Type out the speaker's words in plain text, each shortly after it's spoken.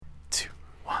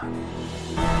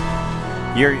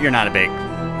You're not a big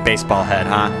baseball head,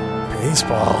 huh?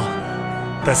 Baseball?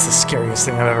 That's the scariest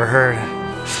thing I've ever heard.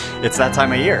 It's that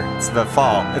time of year. It's the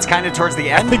fall. It's kind of towards the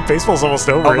end. I think baseball's almost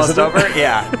over, Almost isn't it? over?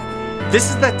 Yeah. This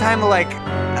is the time of, like,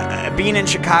 being in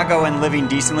Chicago and living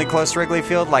decently close to Wrigley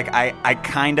Field. Like, I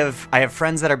have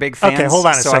friends that are big fans. Okay, hold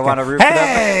on a second. So I want to root for them.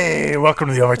 Hey, welcome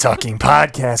to the Overtalking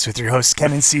Podcast with your hosts,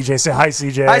 Ken and CJ. Say hi,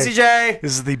 CJ. Hi, CJ.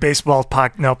 This is the baseball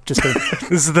Nope, just kidding.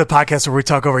 This is the podcast where we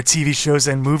talk over TV shows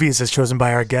and movies as chosen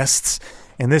by our guests.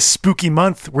 And this spooky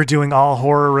month, we're doing all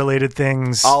horror-related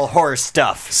things. All horror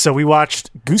stuff. So we watched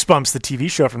Goosebumps, the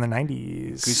TV show from the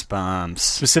 90s. Goosebumps.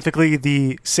 Specifically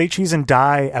the Say Cheese and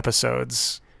Die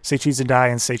episodes. Say Cheese and Die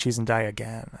and Say Cheese and Die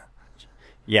Again.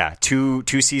 Yeah, two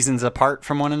seasons apart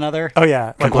from one another. Oh,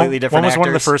 yeah. Completely different One was one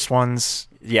of the actors. first ones.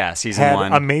 Yeah, season Had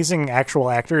one. amazing actual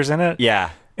actors in it.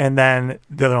 Yeah. And then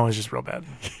the other one was just real bad.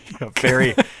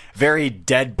 Very, very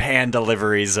deadpan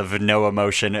deliveries of no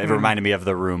emotion. It reminded me of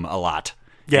The Room a lot.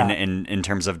 Yeah. In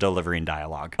terms of delivering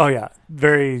dialogue. Oh, yeah.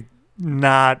 Very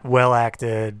not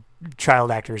well-acted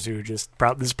child actors who just...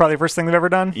 this is probably the first thing they've ever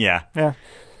done. Yeah. Yeah.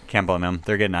 Can't blame them.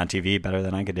 They're getting on TV better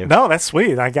than I could do. No, that's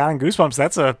sweet. I got in Goosebumps.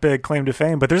 That's a big claim to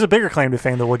fame. But there's a bigger claim to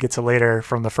fame that we'll get to later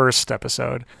from the first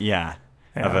episode. Yeah.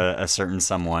 Of a certain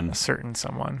someone. A certain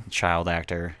someone. Child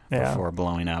actor before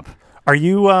blowing up. Are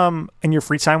you, in your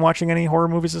free time, watching any horror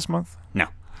movies this month? No.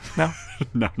 No?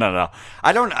 No.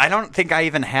 I don't think I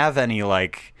even have any,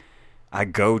 like,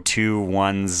 go-to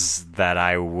ones that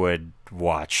I would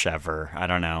watch ever. I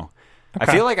don't know. Okay.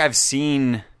 I feel like I've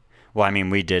seen... Well, I mean,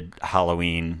 we did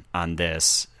Halloween on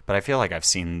this, but I feel like I've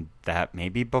seen that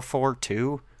maybe before,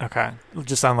 too. Okay.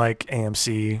 Just on, like,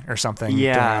 AMC or something.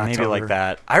 Yeah, maybe like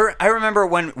that. I remember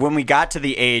when we got to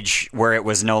the age where it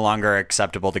was no longer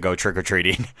acceptable to go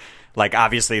trick-or-treating. Like,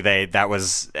 obviously, that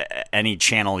was... Any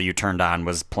channel you turned on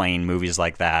was playing movies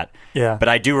like that. Yeah. But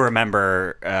I do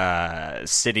remember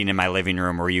sitting in my living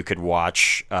room where you could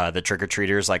watch the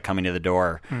trick-or-treaters, like, coming to the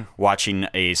door, watching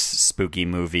a spooky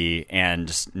movie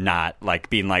and not, like,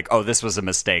 being like, oh, this was a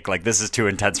mistake. Like, this is too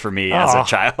intense for me as a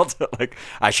child. Like,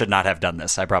 I should not have done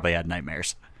this. I probably had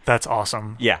nightmares. That's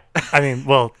awesome. Yeah. I mean,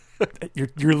 well,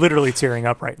 you're literally tearing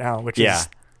up right now, which is...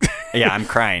 Yeah, I'm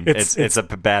crying. It's a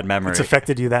bad memory. It's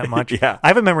affected you that much. Yeah. I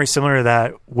have a memory similar to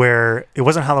that where it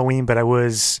wasn't Halloween, but I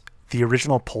was the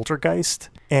original Poltergeist.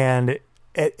 And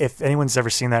if anyone's ever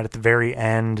seen that, at the very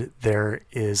end, there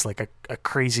is like a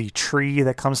crazy tree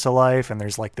that comes to life. And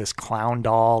there's like this clown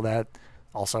doll that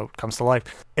also comes to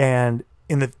life. And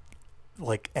in the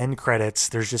like end credits,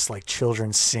 there's just like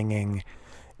children singing.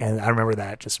 And I remember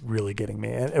that just really getting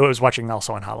me. I was watching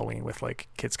also on Halloween with like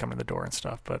kids coming to the door and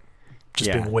stuff, but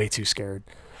being way too scared.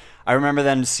 I remember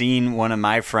then seeing one of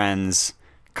my friends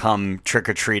come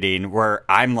trick-or-treating where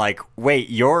I'm like, wait,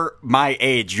 you're my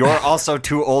age. You're also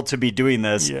too old to be doing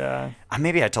this. Yeah.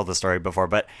 Maybe I told the story before,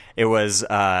 but it was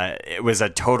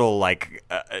a total, like,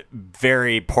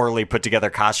 very poorly put together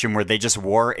costume where they just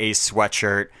wore a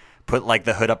sweatshirt, put, like,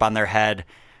 the hood up on their head,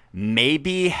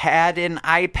 maybe had an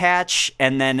eye patch,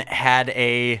 and then had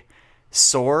a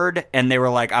sword, and they were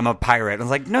like, I'm a pirate. I was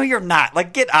like, no, you're not.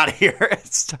 Like, get out of here.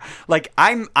 It's, like,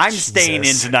 I'm staying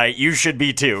in tonight. You should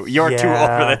be too. You're too old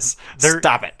for this.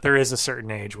 Stop it. There is a certain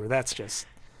age where that's just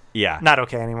not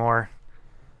okay anymore.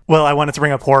 Well, I wanted to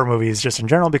bring up horror movies just in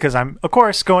general because I'm, of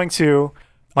course, going to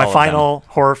my final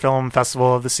horror film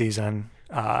festival of the season.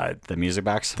 The Music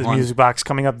Box? The Music Box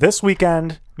coming up this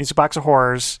weekend. Music Box of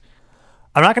Horrors.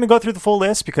 I'm not going to go through the full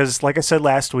list because, like I said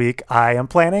last week, I am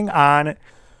planning on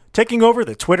taking over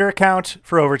the Twitter account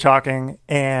for Overtalking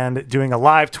and doing a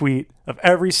live tweet of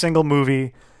every single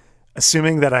movie,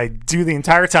 assuming that I do the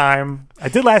entire time. I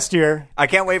did last year. I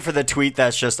can't wait for the tweet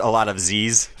that's just a lot of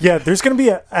Z's. Yeah, there's going to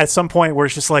be at some point where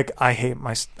it's just like, I hate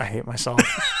myself.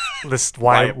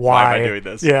 Why am I doing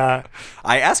this? Yeah.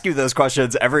 I ask you those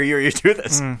questions every year you do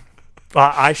this.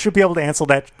 I should be able to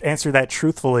answer that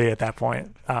truthfully at that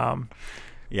point.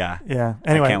 Yeah.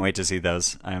 Anyway, I can't wait to see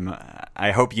those.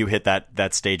 I hope you hit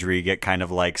that stage where you get kind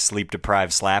of like sleep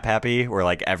deprived, slap happy, where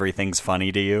like everything's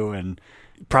funny to you, and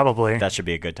probably that should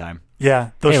be a good time. Yeah.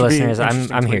 Hey, listeners,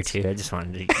 I'm here too. I just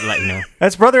wanted to let you know.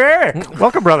 That's Brother Eric.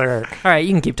 Welcome, Brother Eric. All right,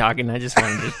 you can keep talking. I just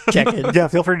wanted to check in. Yeah,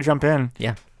 feel free to jump in.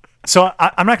 Yeah. So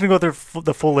I'm not going to go through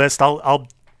the full list. I'll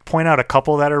point out a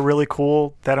couple that are really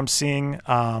cool that I'm seeing.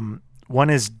 One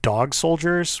is Dog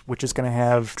Soldiers, which is going to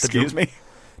have Excuse me?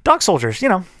 Dog Soldiers,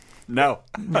 No,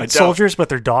 soldiers, but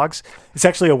they're dogs. It's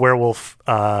actually a werewolf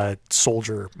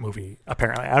soldier movie,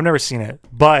 apparently. I've never seen it.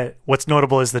 But what's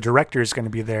notable is the director is going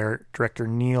to be there, director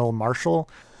Neil Marshall,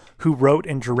 who wrote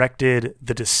and directed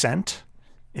The Descent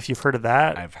if you've heard of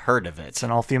that. I've heard of it. It's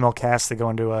an all-female cast. They go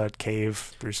into a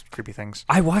cave. There's creepy things.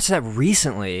 I watched that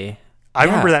recently. I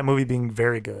remember that movie being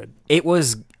very good. It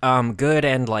was good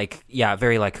and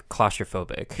very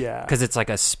claustrophobic. Yeah. Because it's like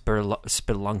a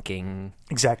spelunking.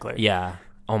 Exactly. Yeah.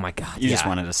 Oh my God. You just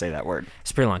wanted to say that word.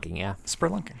 Spelunking, yeah.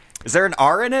 Spelunking. Is there an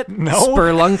R in it? No.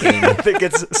 Spelunking. I think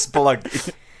it's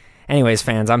spelunking. Anyways,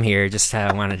 fans, I'm here. Just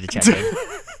wanted to check in.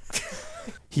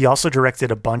 He also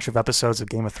directed a bunch of episodes of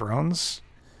Game of Thrones.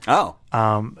 Oh.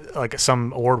 Like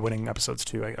some award-winning episodes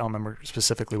too. I don't remember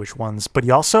specifically which ones, but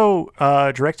he also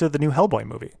directed the new Hellboy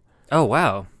movie. Oh,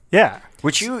 wow. Yeah,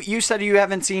 Which you said you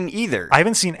haven't seen either. I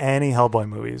haven't seen any Hellboy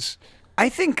movies. I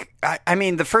think, I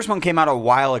mean, the first one came out a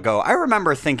while ago. I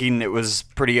remember thinking it was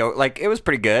pretty, it was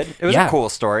pretty good. It was a cool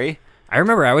story. I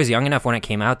remember I was young enough when it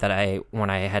came out that when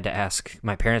I had to ask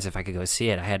my parents if I could go see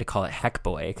it, I had to call it Heck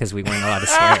Boy because we weren't allowed to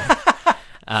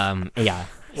swear. Yeah.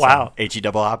 Wow. HE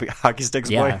double hockey sticks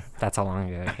boy. Yeah, that's how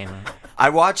long ago it came out. I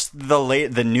watched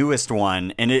the newest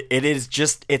one, and it is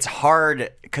just, it's hard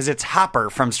because it's Hopper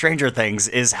from Stranger Things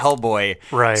is Hellboy.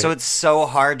 Right. So it's so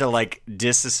hard to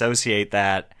disassociate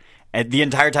that. And the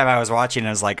entire time I was watching, I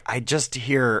was like, I just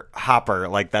hear Hopper.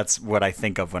 That's what I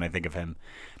think of when I think of him.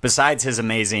 Besides his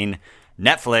amazing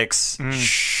Netflix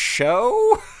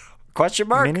show? Question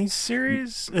mark?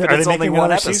 Miniseries? But Are it's they only making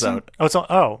one another episode.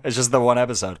 season? It's just the one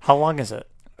episode. How long is it?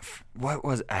 What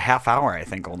was it? A half hour, I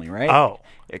think, only, right? Oh.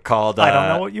 It called... I don't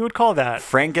know what you would call that.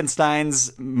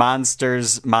 Frankenstein's Monster,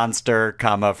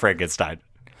 Frankenstein.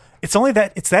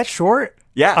 It's that short?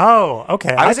 Yeah. Oh,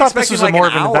 okay. I was thought this was expecting more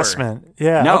an of an hour. investment.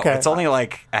 Yeah. No, Okay. it's only a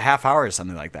half hour or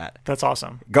something like that. That's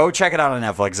awesome. Go check it out on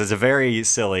Netflix. It's a very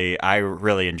silly. I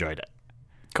really enjoyed it.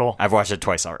 Cool. I've watched it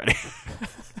twice already.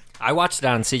 I watched it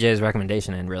on CJ's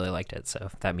recommendation and really liked it, so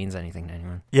if that means anything to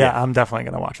anyone. Yeah, I'm definitely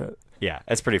gonna watch it. Yeah,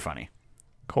 it's pretty funny.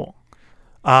 Cool.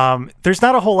 There's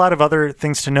not a whole lot of other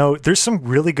things to note. There's some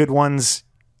really good ones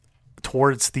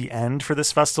towards the end for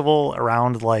this festival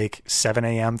around 7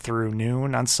 a.m. through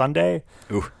noon on Sunday.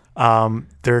 Ooh.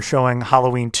 They're showing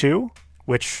Halloween 2,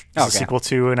 which is a Okay. sequel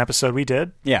to an episode we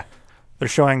did. Yeah. They're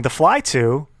showing The Fly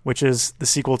 2, which is the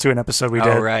sequel to an episode we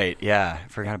did. Oh, right. Yeah. I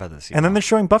forgot about this. And then they're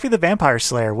showing Buffy the Vampire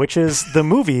Slayer, which is the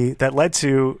movie that led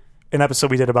to an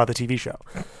episode we did about the TV show.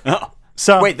 Oh.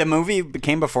 So Wait, the movie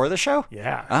came before the show?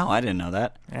 Yeah. Oh, I didn't know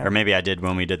that. Yeah. Or maybe I did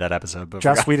when we did that episode. But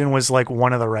Joss forgot. Whedon was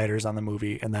one of the writers on the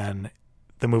movie, and then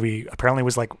the movie apparently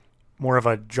was more of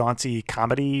a jaunty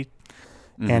comedy,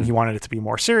 and he wanted it to be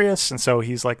more serious, and so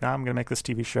he's like, "Nah, I'm going to make this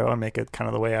TV show and make it kind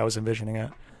of the way I was envisioning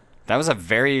it." That was a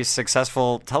very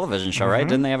successful television show, right?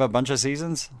 Didn't they have a bunch of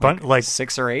seasons? But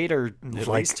 6 or 8 or at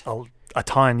least? a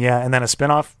ton, yeah, and then a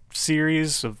spin-off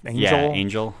series of Angel. Yeah,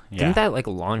 Angel. Yeah. Didn't that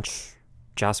launch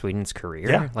Joss Whedon's career?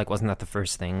 Yeah. Wasn't that the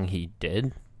first thing he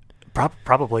did?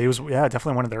 Probably. It was,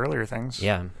 definitely one of the earlier things.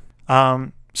 Yeah.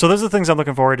 So those are the things I'm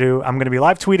looking forward to. I'm going to be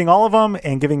live tweeting all of them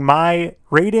and giving my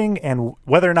rating and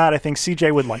whether or not I think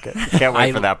CJ would like it. Can't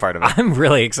wait for that part of it. I'm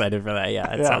really excited for that.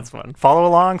 Yeah, it sounds fun. Follow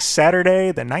along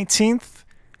Saturday the 19th,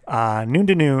 noon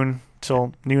to noon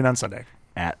till noon on Sunday.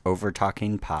 At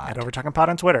Overtalking Pod. At Overtalking Pod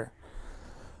on Twitter.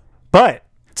 But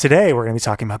today we're going to be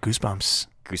talking about Goosebumps.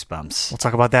 Goosebumps. We'll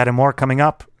talk about that and more coming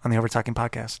up on the Overtalking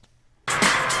Podcast.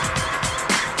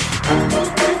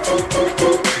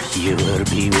 You will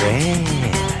beware.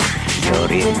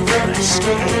 You're in for a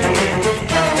scare.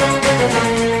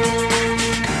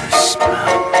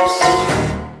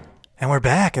 Goosebumps. And we're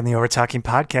back in the Overtalking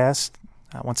Podcast.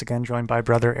 Once again, joined by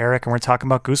brother Eric, and we're talking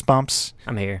about Goosebumps.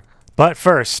 I'm here. But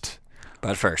first,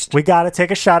 we got to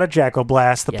take a shot of Jackal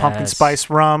Blast, the Yes. pumpkin spice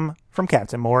rum from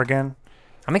Captain Morgan.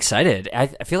 I'm excited. I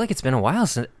feel like it's been a while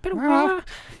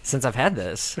since I've had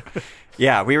this.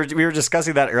 Yeah, we were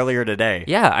discussing that earlier today.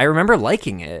 Yeah, I remember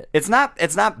liking it. It's not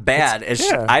bad.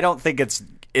 yeah. I don't think it's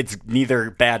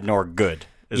neither bad nor good.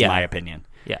 Is Yeah. my opinion.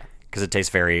 Yeah. Because it tastes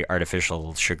very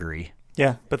artificial, sugary.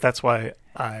 Yeah, but that's why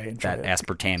I enjoy That it.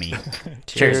 aspartame.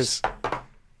 Cheers.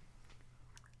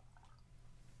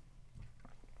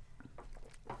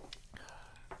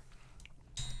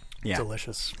 Yeah,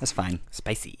 Delicious. that's fine.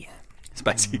 Spicy.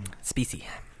 Spicy. Spicy.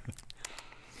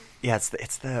 Yeah,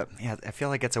 I feel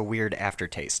like it's a weird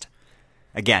aftertaste.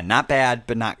 Again, not bad,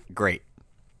 but not great.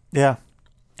 Yeah,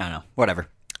 I don't know. Whatever.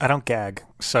 I don't gag,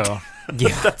 so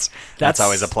Yeah. That's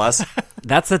always a plus.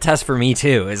 That's the test for me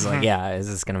too. Is is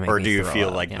this gonna make Or me do you throw feel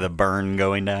up? like Yeah. the burn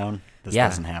going down? This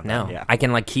doesn't have no. that. Yeah. I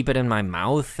can keep it in my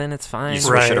mouth and it's fine. You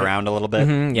swish it Right. around a little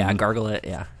bit. Yeah, gargle it.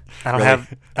 Yeah. I don't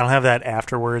Really? have that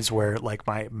afterwards where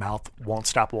my mouth won't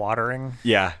stop watering.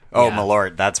 Yeah. Oh, Yeah. my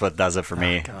lord. That's what does it for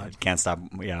me. God. Can't stop.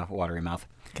 Yeah, watery mouth.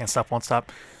 Can't stop, won't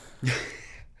stop.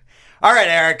 All right,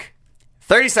 Eric.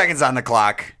 30 seconds on the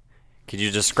clock. Could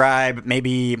you describe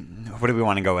maybe, what do we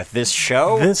want to go with? This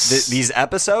show? These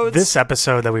episodes? This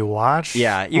episode that we watched.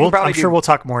 Yeah, you can probably I'm sure we'll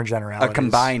talk more in generalities. a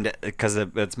combined, because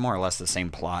it's more or less the same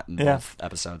plot in both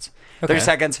episodes. Okay. 30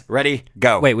 seconds, ready,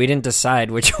 go. Wait, we didn't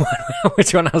decide which one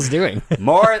I was doing.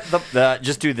 More,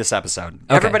 just do this episode.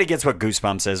 Okay. Everybody gets what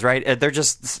Goosebumps is, right? They're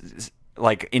just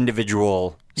like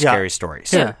individual scary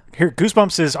stories. Here,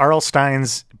 Goosebumps is R.L.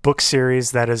 Stein's book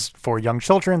series that is for young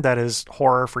children, that is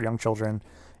horror for young children.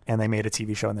 And they made a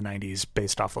TV show in the 90s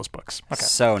based off those books. Okay.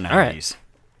 So 90s. Right.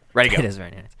 Ready, go. It is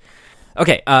very nice.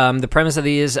 Okay, the premise of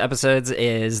these episodes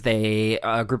is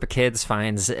a group of kids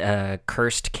finds a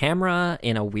cursed camera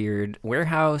in a weird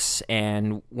warehouse,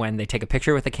 and when they take a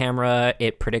picture with the camera,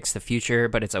 it predicts the future,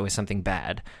 but it's always something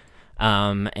bad.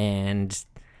 And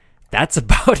that's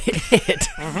about it.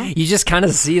 Mm-hmm. You just kind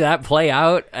of see that play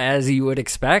out as you would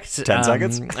expect. 10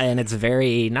 seconds. And it's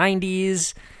very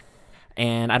 90s.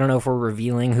 And I don't know if we're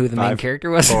revealing who the main 5, character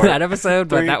was 4, in that episode,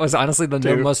 3, but that was honestly the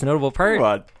 2, most notable part.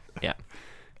 1. Yeah.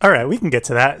 All right, we can get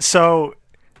to that. So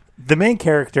the main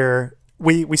character,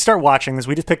 we start watching this.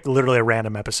 We just picked literally a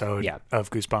random episode of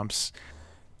Goosebumps.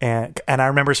 And I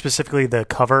remember specifically the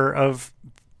cover of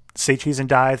Say Cheese and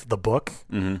Die, the book.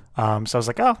 Mm-hmm. So I was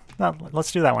like, oh, no,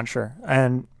 let's do that one, sure.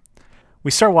 And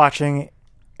we start watching,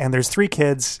 and there's 3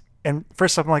 kids. And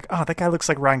first I'm like, oh, that guy looks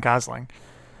like Ryan Gosling.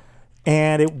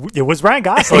 And it was Ryan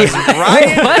Gosling.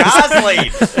 Ryan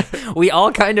Gosling. We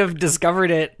all kind of discovered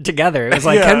it together. It was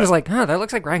like Ken was like, "Oh, that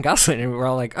looks like Ryan Gosling," and we were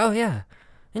all like, "Oh yeah,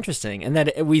 interesting." And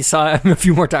then we saw him a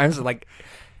few more times. And like,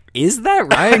 is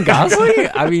that Ryan Gosling?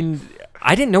 I mean,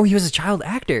 I didn't know he was a child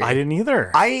actor. I didn't either.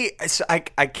 I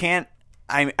can't.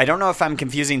 I don't know if I'm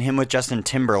confusing him with Justin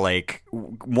Timberlake.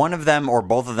 One of them or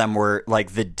both of them were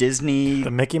like the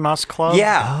Mickey Mouse Club.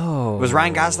 Yeah. Oh. Was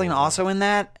Ryan Gosling also in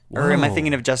that, or am I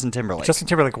thinking of Justin Timberlake? Justin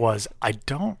Timberlake was. I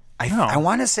don't. I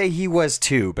want to say he was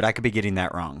too, but I could be getting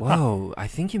that wrong. Whoa, I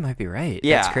think you might be right.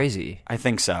 Yeah, that's crazy. I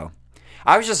think so.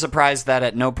 I was just surprised that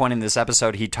at no point in this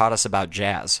episode he taught us about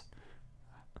jazz.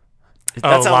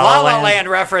 That's a La La Land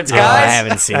reference, guys. I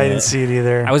haven't seen it. I didn't see it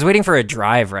either. I was waiting for a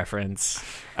Drive reference.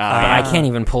 But I can't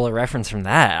even pull a reference from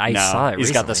that. I saw it.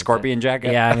 He's got the scorpion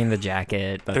jacket. Yeah, I mean the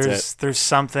jacket. There's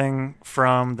something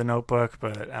from The Notebook,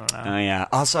 but I don't know. Oh yeah.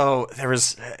 Also,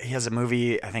 he has a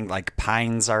movie. I think like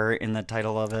Pines are in the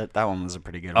title of it. That one was a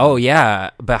pretty good one. Oh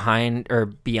yeah, Beyond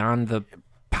the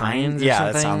Pines. Yeah,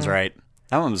 something? that sounds right.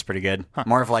 That one was pretty good.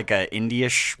 More of like a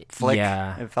indie-ish flick.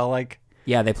 Yeah, it felt like.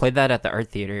 Yeah, they played that at the art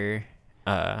theater,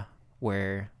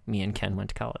 where me and Ken went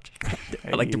to college.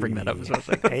 I like to bring that up as well.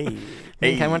 Like, me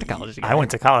and Ken went to college together. I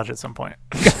went to college at some point.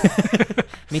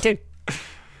 Me too.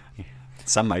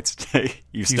 Some might say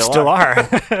you still still are.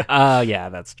 Yeah,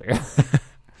 that's true.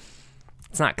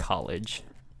 It's not college.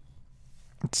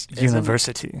 It's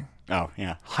university. Oh,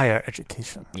 yeah. Higher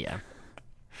education. Yeah.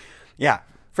 Yeah.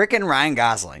 Freaking Ryan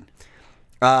Gosling.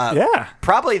 Yeah.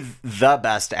 Probably the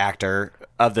best actor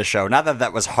of the show. Not that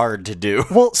that was hard to do.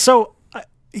 Well, so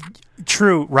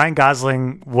true. Ryan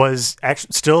Gosling was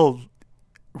actually still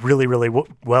really, really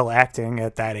well acting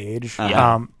at that age.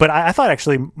 But I thought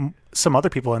actually some other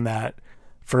people in that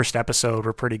first episode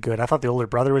were pretty good. I thought the older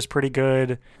brother was pretty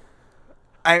good.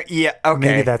 Yeah. Okay.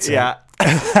 Maybe that's it.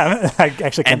 I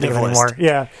actually can't think of it anymore.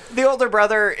 Yeah. The older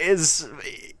brother is.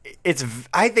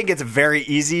 I think it's very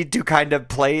easy to kind of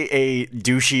play a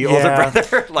douchey older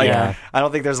brother. I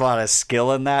don't think there's a lot of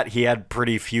skill in that. He had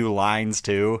pretty few lines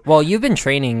too. Well, you've been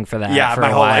training for that for my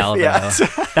a whole while, life,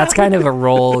 though. That's kind of a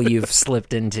role you've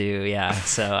slipped into, yeah.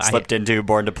 So Slipped into,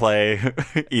 born to play,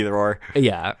 either or.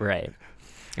 Yeah, right.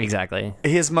 Exactly.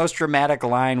 His most dramatic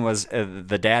line was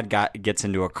the dad gets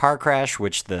into a car crash,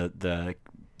 which the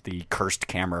cursed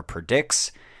camera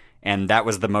predicts. And that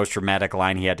was the most dramatic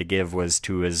line he had to give, was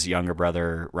to his younger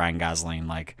brother, Ryan Gosling,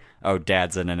 like, oh,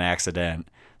 dad's in an accident.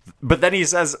 But then he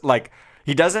says, like,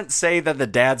 he doesn't say that the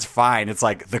dad's fine. It's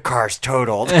like, the car's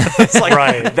totaled. It's like,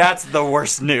 right. That's the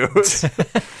worst news. And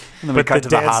then we cut to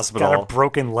the hospital. Got a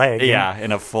broken leg. Yeah,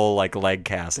 in a full, like, leg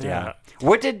cast, yeah.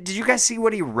 What did you guys see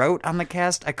what he wrote on the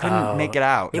cast? I couldn't make it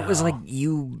out. It was like,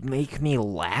 you make me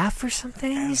laugh or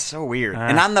something? It's so weird.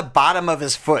 And on the bottom of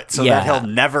his foot, so that he'll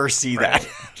never see that.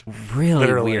 Really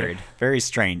Literally. weird. Very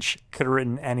strange. Could have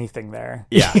written anything there.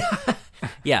 Yeah.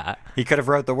 Yeah. He could have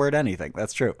wrote the word anything.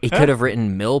 That's true. He could have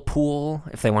written Millpool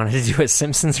if they wanted to do a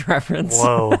Simpsons reference.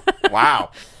 Whoa. Wow.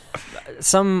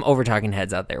 Some over-talking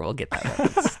heads out there will get that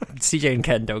reference. CJ and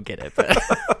Ken don't get it, but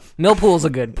Millpool's a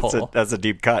good pull. That's a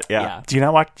deep cut, yeah. Do you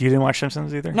not watch? You didn't watch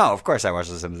Simpsons either? No, of course I watch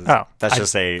The Simpsons. Oh, That's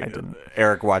just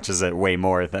Eric watches it way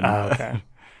more than okay.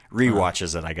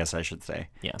 rewatches it, I guess I should say.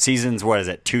 Yeah. Seasons, what is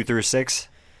it, 2 through 6?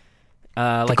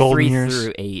 Like golden 3 years?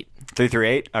 through 8. 3 through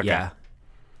 8? Okay. Yeah.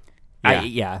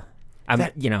 Yeah. I'm,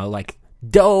 like,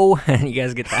 dough. You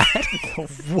guys get that?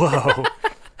 Whoa.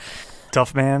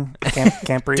 Duff man.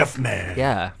 Can't breathe. Duff man.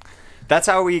 Yeah. That's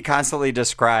how we constantly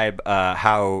describe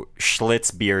how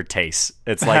Schlitz beer tastes.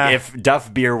 It's like if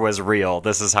Duff beer was real,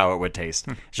 this is how it would taste.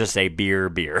 It's just a beer.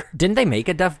 Didn't they make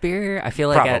a Duff beer? I feel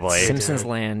like Probably. at Simpsons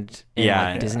Land in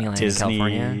like, Disneyland Disney, in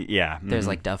California. Yeah. There's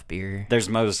like Duff beer. There's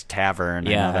Moe's Tavern.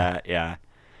 I Yeah. know that. Yeah.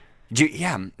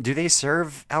 Do they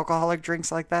serve alcoholic drinks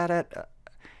like that at?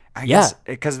 I guess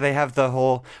because they have the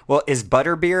whole. Well, is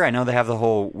butter beer? I know they have the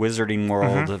whole Wizarding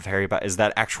World of Harry Potter. Is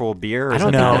that actual beer? Or I is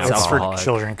don't it know. No, that's it's for alcoholic.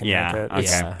 children. Can Yeah, drink it. okay.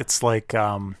 It's, Yeah. it's like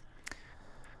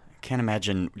Can't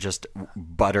imagine just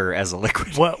butter as a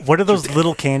liquid. what are those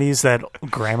little candies that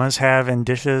grandmas have in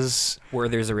dishes?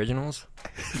 Werther's Originals?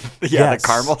 Yeah, Yes. the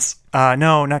caramels.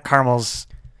 No, not caramels.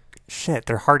 Shit,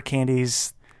 they're hard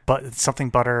candies, but something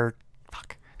butter.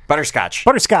 Fuck. Butterscotch.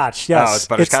 Butterscotch. Yes, Oh, it's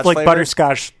butterscotch like flavored?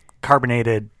 butterscotch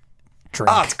carbonated drink.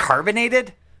 Oh, it's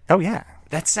carbonated. Oh yeah,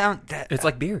 It's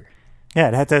like beer. yeah.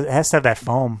 It has to have that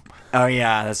foam. Oh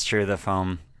yeah, that's true. The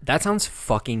foam. That sounds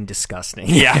fucking disgusting.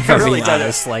 Yeah, If I'm it really being does.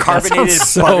 honest. Like, that Carbonated sounds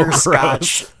so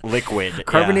butterscotch gross. liquid.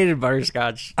 Carbonated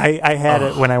butterscotch. I had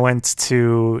it when I went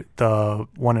to the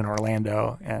one in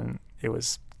Orlando, and it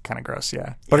was kind of gross.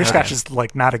 Yeah, butterscotch is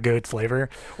like not a good flavor.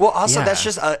 Yeah. Well, also Yeah. that's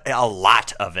just a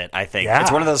lot of it. I think Yeah.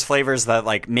 it's one of those flavors that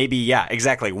like maybe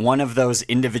exactly one of those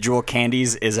individual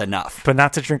candies is enough. But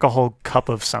not to drink a whole cup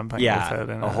of something with Yeah, it.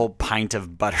 a whole pint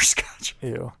of butterscotch.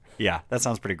 Ew. Yeah, that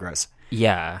sounds pretty gross.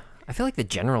 Yeah. I feel like the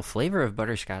general flavor of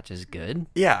butterscotch is good.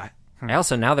 Yeah, I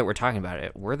also, now that we're talking about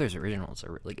it, Werther's Originals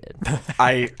are really good.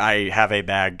 I have a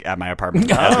bag at my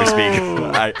apartment as we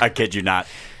speak. I kid you not.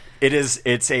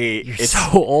 It's So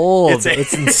old. it's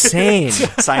It's insane.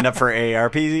 signed up for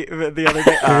AARP the other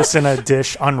day. They're just in a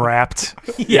dish, unwrapped.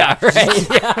 Yeah, right.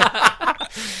 Yeah.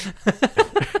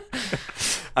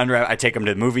 Unwrap. I take them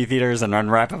to movie theaters and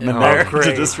unwrap them in Oh, there to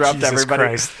great. disrupt Jesus everybody.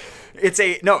 Christ. It's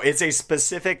a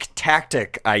specific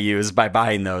tactic I use by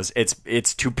buying those.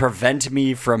 It's to prevent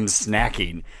me from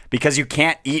snacking because you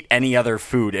can't eat any other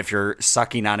food if you're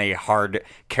sucking on a hard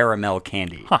caramel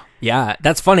candy. Yeah,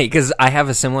 that's funny because I have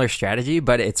a similar strategy,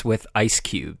 but it's with ice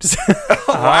cubes.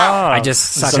 I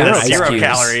just suck on ice zero cubes.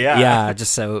 calorie, yeah.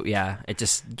 Yeah, it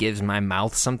just gives my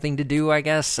mouth something to do, I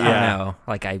guess. I Yeah. don't know.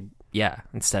 Like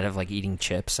instead of like eating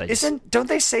chips, I just Don't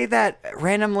they say that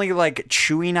randomly like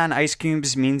chewing on ice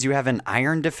cubes means you have an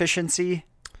iron deficiency?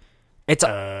 it's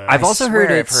I've also swear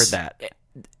heard I've heard that.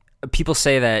 people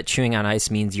say that chewing on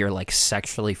ice means you're like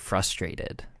sexually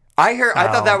frustrated. I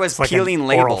thought that was It's like an peeling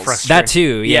oral labels. frustration. That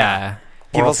too, yeah.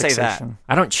 People Oral say that. fixation.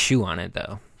 I don't chew on it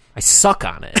though. I suck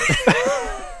on it.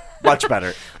 Much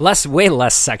better. Way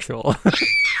less sexual.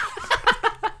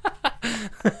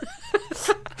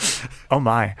 Oh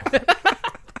my.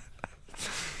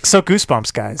 So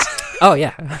Goosebumps, guys. Oh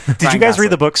yeah. Did you Ryan guys Gosling.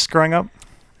 read the books growing up?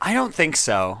 I don't think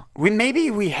so.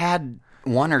 We had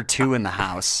one or two in the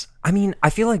house. I mean, I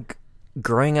feel like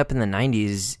growing up in the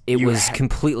 90s, it You was had-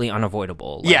 completely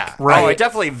unavoidable. Like, Yeah, right. Oh, I'm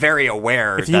definitely very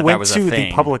aware If that you that went was to a thing.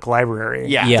 the public library,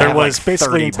 Yeah, Yeah. there have, was like,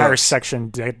 basically 30 an entire books. section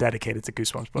dedicated to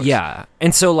Goosebumps books. Yeah.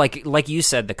 And so like you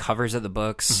said, the covers of the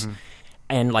books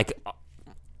and like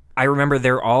I remember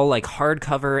they're all like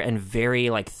hardcover and very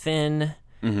like thin.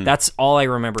 That's all I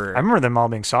remember. I remember them all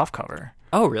being softcover.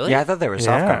 Oh, really? Yeah, I thought they were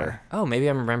softcover. Oh, maybe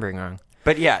I'm remembering wrong.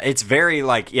 But yeah, it's very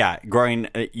like growing.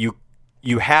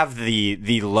 You have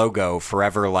the logo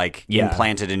forever like Yeah.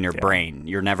 implanted in your brain.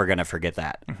 You're never gonna forget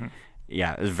that.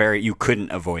 Yeah, it was you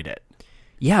couldn't avoid it.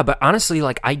 Yeah, but honestly,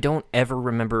 like I don't ever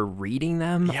remember reading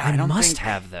them. Yeah, I I don't must think-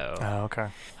 have though. Oh, okay.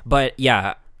 But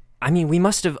yeah, I mean, we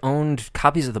must have owned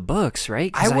copies of the books,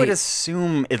 right? 'Cause I would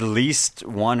assume at least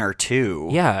one or two.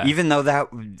 Yeah. Even though that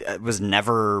was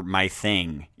never my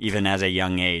thing, even as a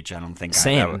young age, I don't think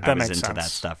Same. I That was makes into that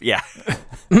sense. stuff. Yeah.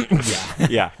 Yeah.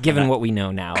 Yeah. Given what we know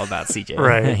now about CJ.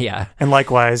 Right. Yeah. And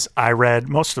likewise, I read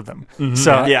most of them.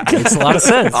 So Yeah. Makes a lot of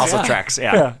sense. Also tracks.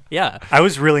 Yeah. Yeah. I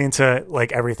was really into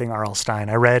like everything R.L. Stine.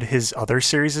 I read his other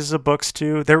series of books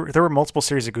too. There were multiple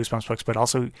series of Goosebumps books, but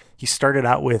also he started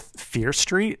out with Fear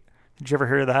Street. Did you ever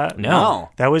hear of that? No.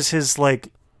 That was his like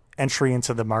entry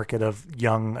into the market of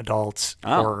young adult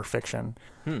horror fiction.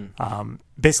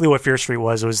 Basically, what Fear Street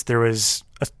was there was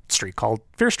a street called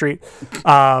Fear Street.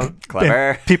 Clever.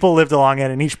 and people lived along it,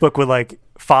 and each book would like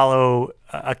follow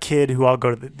a kid who all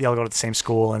go to the same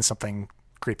school, and something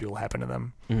creepy will happen to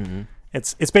them. Mm-hmm.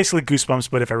 It's basically Goosebumps,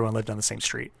 but if everyone lived on the same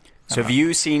street. So have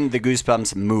you seen the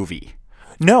Goosebumps movie?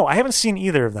 No, I haven't seen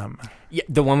either of them. Yeah,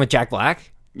 the one with Jack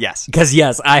Black? Yes. Because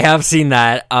yes, I have seen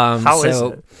that. How is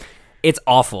so it? It's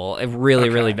awful.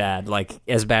 Really bad. Like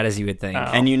as bad as you would think.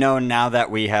 And now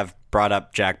that we have brought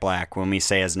up Jack Black, when we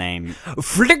say his name,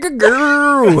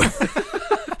 Flick-a-goo!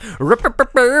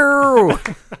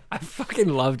 I fucking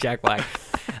love Jack Black.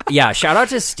 Yeah, shout out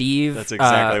to Steve. That's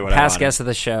exactly what I past wanted. guest of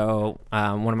the show.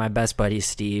 One of my best buddies,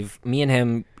 Steve. Me and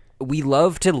him, we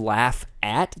love to laugh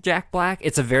at Jack Black.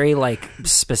 It's a very like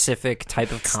specific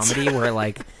type of comedy where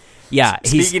like, yeah.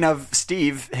 Speaking of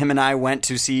Steve, him and I went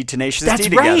to see Tenacious That's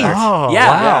D right. together. Oh, Yeah.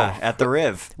 wow. Yeah, at the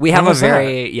Riv. We have When a was that?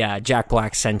 very Jack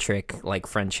Black centric like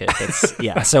friendship. It's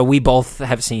yeah. So we both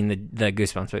have seen the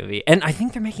Goosebumps movie, and I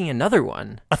think they're making another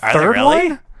one. A Are they third really?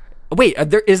 one? Wait,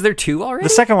 is there two already? The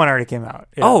second one already came out.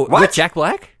 Yeah. Oh, What? with Jack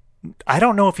Black? I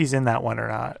don't know if he's in that one or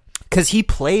not. Because he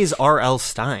plays R.L.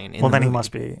 Stein. In Well, the then he movie.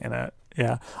 must be in it.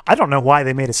 Yeah. I don't know why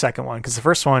they made a second one because the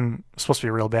first one was supposed to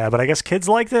be real bad, but I guess kids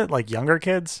liked it, like younger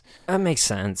kids, That makes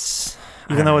sense.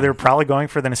 even though they were probably going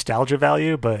for the nostalgia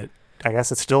value, but I guess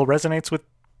it still resonates with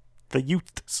the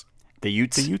youths. The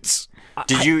Utes. The youths.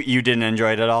 Did you didn't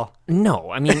enjoy it at all? No,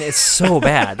 I mean it's so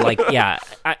bad. Like, yeah,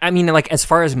 I mean, like as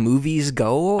far as movies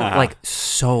go, like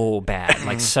so bad,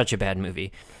 like such a bad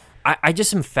movie. I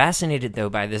just am fascinated though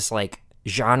by this like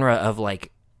genre of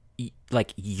like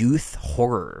youth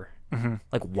horror.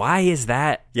 Like, why is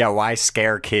that? Yeah, why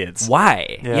scare kids?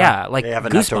 Why? Yeah. Yeah, like They have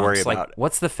enough to worry Goosebumps. Like, about.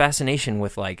 what's the fascination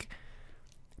with like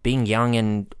being young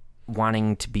and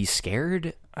wanting to be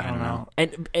scared? I don't know.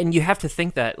 And you have to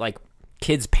think that like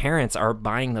kids' parents are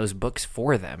buying those books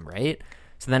for them, right?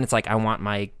 So then it's like, I want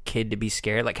my kid to be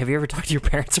scared. Like, have you ever talked to your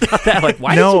parents about that? Like,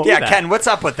 why No. did you do Yeah, that? Ken, what's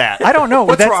up with that? I don't know.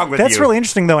 What's that's, wrong with that's you? really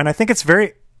interesting, though, and I think it's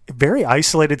very, very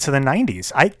isolated to the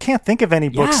 90s. I can't think of any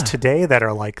books Yeah. today that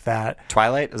are like that.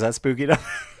 Twilight? Is that spooky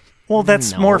enough? Well,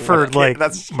 that's more for Okay, like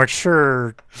that's-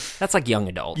 mature. That's like young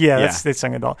adult. Yeah, Yeah. that's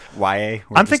young adult. YA?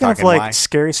 We're I'm just thinking of talking like Y?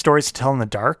 scary stories to tell in the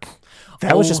dark.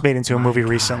 That was Oh just made into a my movie God.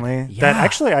 recently. That Yeah.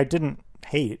 actually I didn't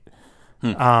hate.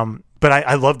 But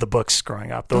I loved the books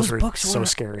growing up. Those were books so were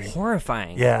scary.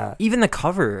 horrifying. Yeah. Even the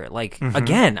cover, like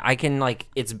again, I can like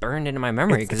it's burned into my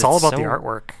memory because It's all about so- the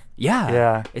artwork. Yeah,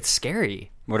 Yeah. it's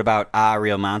scary. What about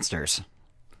Real Monsters?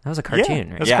 That was a Yeah, cartoon,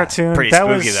 it right? was Yeah, a cartoon. pretty that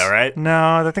spooky was, though, right?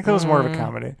 No, I think that was more of a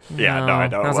comedy. Yeah, no, I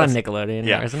know That it was on Nickelodeon,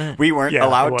 Yeah, isn't it? we weren't Yeah,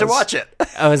 allowed it to was. watch it.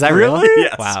 Oh, is that Really? real?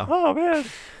 Yes. Wow. Oh man,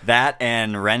 That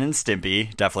and Ren and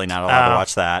Stimpy, definitely not allowed to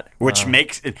watch that. Which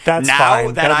makes That's now fine.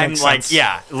 that That I'm makes like, sense.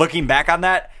 yeah, looking back on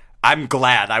that, I'm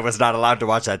glad I was not allowed to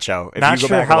watch that show. If not you go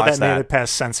sure back how and watch that made it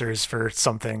past censors for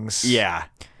some things. Yeah,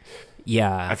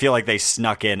 Yeah. I feel like they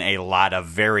snuck in a lot of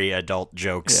very adult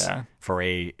jokes Yeah. for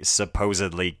a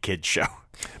supposedly kid show.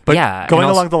 But Yeah, going and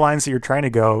also- along the lines that you're trying to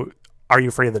go, are you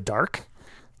afraid of the dark?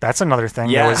 That's another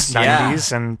thing that was Yes, yeah.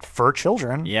 90s and for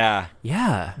children. Yeah,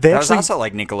 Yeah. They that actually was also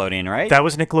like Nickelodeon, right? that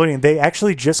was Nickelodeon. They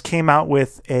actually just came out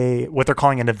with what they're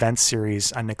calling an event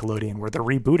series on Nickelodeon where they're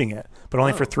rebooting it, but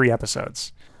only for 3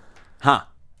 episodes. Huh?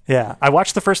 Yeah, I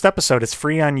watched the first episode. It's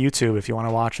free on YouTube if you want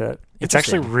to watch it. It's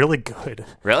actually really good.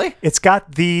 Really? It's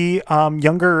got the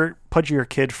younger, pudgier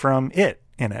kid from It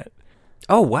in it,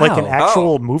 Oh wow. like an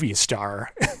actual movie star,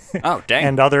 Oh, dang.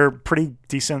 and other pretty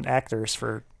decent actors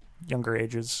for younger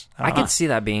ages. I could see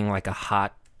that being like a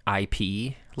hot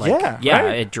IP. Like, Yeah,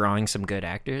 right? it drawing some good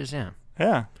actors. Yeah.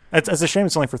 Yeah, it's a shame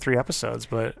it's only for 3 episodes,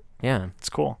 but Yeah. it's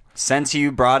cool. Since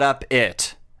you brought up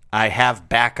it, I have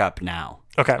backup now.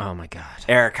 Okay. Oh my god.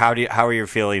 Eric, how are your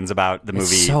feelings about the movie?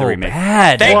 So the remake?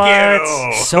 bad. Thank What?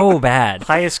 you. So bad.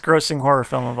 Highest grossing horror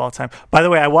film of all time. By the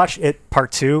way, I watched It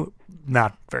Part 2.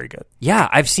 Not very good. Yeah,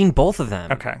 I've seen both of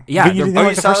them. Okay. Yeah. You they're- didn't Oh, like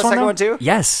you the saw the first one, second though? one too?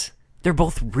 yes. They're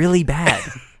both really bad.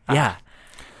 Yeah.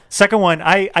 Second one,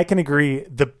 I can agree.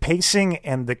 The pacing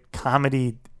and the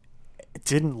comedy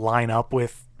didn't line up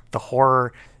with the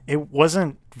horror. It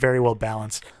wasn't very well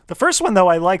balanced. The first one, though,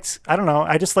 I liked. I don't know.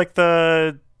 I just like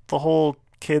the whole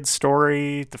kid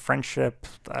story, the friendship.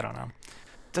 I don't know.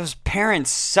 Those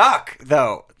parents suck,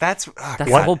 though. That's That's God.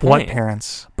 the whole What point.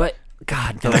 parents? But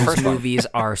God, the those first one. movies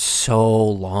are so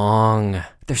long.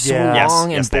 They're so Yeah. Yes, long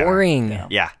and yes, they are. boring.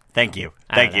 Yeah. Thank you.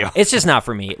 I Thank don't you. know. It's just not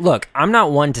for me. Look, I'm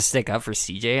not one to stick up for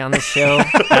CJ on this show.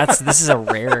 This is a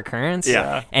rare occurrence.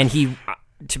 Yeah. And he,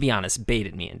 to be honest,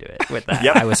 baited me into it with that.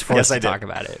 Yep. I was forced Yes, to I did. talk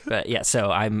about it. But yeah,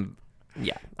 so I'm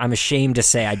ashamed to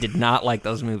say I did not like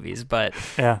those movies. But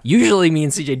Yeah. usually me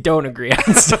and CJ don't agree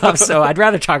on stuff, so I'd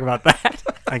rather talk about that.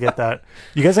 I get that.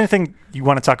 You guys, anything you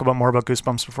want to talk about more about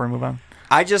Goosebumps before we move on?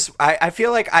 I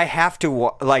feel like I have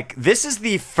to like this is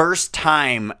the first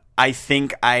time I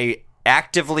think I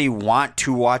actively want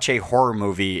to watch a horror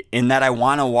movie in that I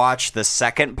want to watch the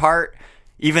second part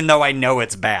even though I know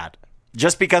it's bad.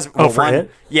 Just because for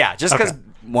it? Yeah, just because Okay.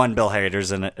 one Bill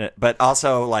Hader's in it, but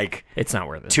also like It's not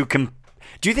worth it. to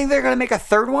Do you think they're going to make a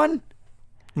third one?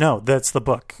 No, that's the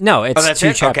book. No, it's that's 2 it?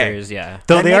 Okay. chapters. Yeah.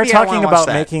 Though Then they are maybe I wanna talking watch about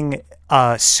that. making a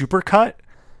supercut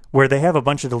where they have a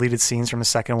bunch of deleted scenes from the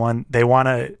second one. They want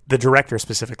to, the director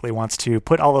specifically wants to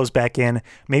put all those back in,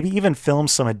 maybe even film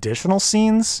some additional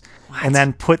scenes, and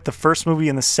then put the first movie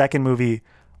and the second movie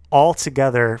all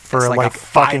together for It's like a like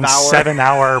fucking 5-hour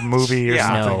 7-hour movie or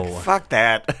Yeah. something. No. Fuck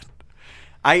that.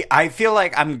 I feel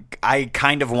like I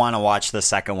kind of want to watch the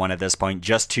second one at this point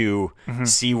just to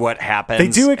see what happens. They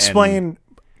do and- explain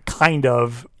kind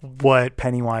of what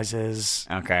Pennywise is.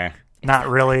 Okay. Not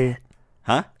really.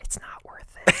 Huh? It's not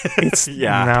worth it. It's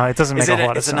Yeah. No, it doesn't make Is a it? whole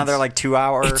lot of It's sense. another like 2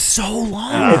 hours. It's so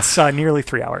long. It's nearly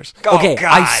 3 hours. Oh, Okay, God.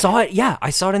 I saw it. Yeah,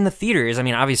 I saw it in the theaters. I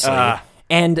mean, obviously,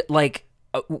 and like,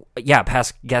 yeah,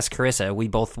 past guest Carissa, we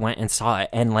both went and saw it,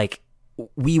 and like,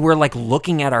 we were like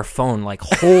looking at our phone, like,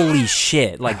 holy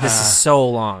shit, like this is so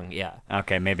long. Yeah,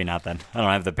 Okay, maybe not then. I don't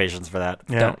have the patience for that.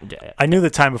 Yeah. Don't- I knew the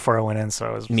time before I went in, so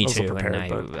I was me a little too, prepared.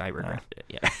 and but, I regret it.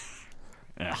 Yeah.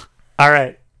 Yeah. all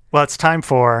right. Well, it's time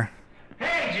for.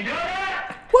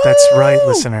 That's right,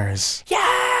 listeners. Yeah.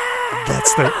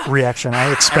 That's the reaction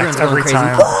I expect Everyone's every going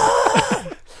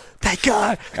time. Thank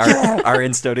God. Our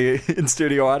in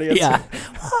studio audience. Yeah.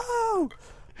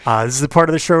 This is the part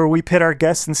of the show where we pit our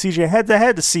guests and CJ head to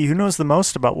head to see who knows the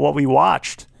most about what we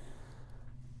watched.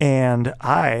 And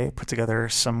I put together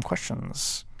some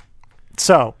questions.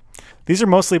 So these are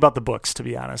mostly about the books, to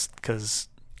be honest, because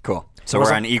Cool. So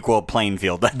we're on equal playing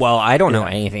field. Well, I don't know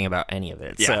anything about any of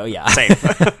it, so yeah. Same.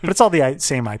 but it's all the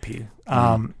same IP.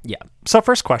 Yeah. So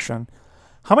first question: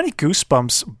 how many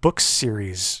Goosebumps book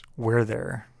series were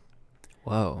there?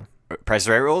 Whoa. Price is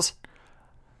Right rules?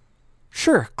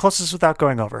 Sure, closest without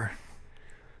going over.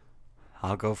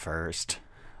 I'll go first.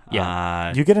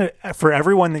 Yeah. You get for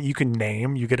everyone that you can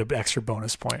name, you get an extra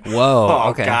bonus point. Whoa. Oh,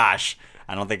 okay. gosh.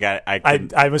 I don't think I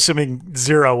could. I'm assuming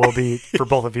 0 will be for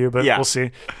both of you, but Yeah. we'll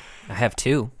see. I have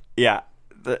 2. Yeah.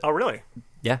 Oh, really?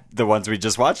 Yeah. The ones we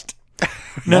just watched?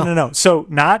 No. So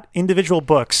not individual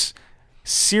books,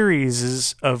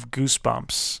 series of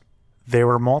Goosebumps. There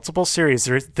were multiple series.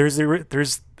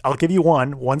 There's. I'll give you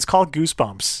one. One's called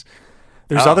Goosebumps.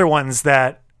 There's other ones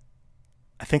that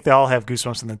I think they all have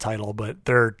Goosebumps in the title, but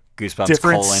they're Goosebumps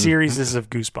different colon. series of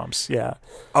Goosebumps. Yeah,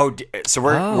 Oh, so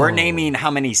we're Oh. naming how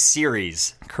many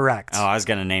series. correct. Oh, I was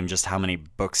gonna name just how many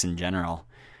books in general.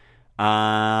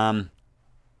 How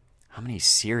many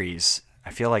series?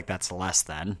 I feel like that's less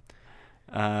than.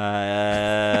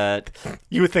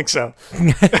 You would think so.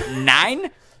 9?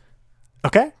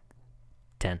 Okay.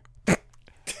 10.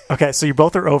 Okay, so you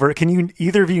both are over. Can you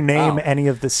either of you name Oh. any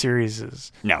of the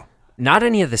series? No. Not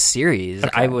any of the series.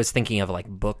 I was thinking of like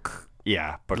book.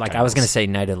 Yeah, book Like I was going to titles. say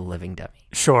Night of the Living Dummy.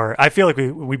 Sure. I feel like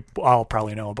we all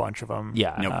probably know a bunch of them.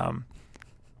 Yeah. Nope.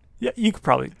 Yeah,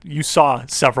 you saw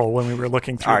several when we were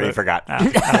looking through. Already forgot.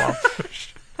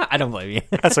 I don't blame you.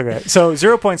 That's okay. So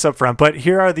 0 points up front, but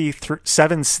here are the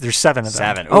 7. There's 7 of them.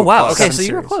 7. Oh Ooh, wow. close. Okay, Seven so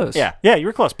you were series. close. Yeah. Yeah, you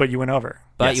were close, but you went over.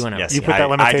 But Yes, you went over. yes. You put that I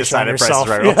limitation decided on Price is yourself.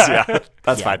 Right rules. Yeah. Yeah.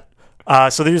 That's Yeah.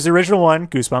 fine. So there's the original one,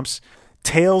 Goosebumps.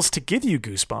 Tales to Give You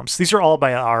Goosebumps. These are all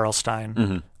by R.L.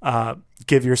 Stein.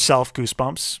 Give Yourself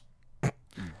Goosebumps.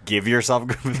 Give yourself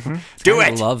Do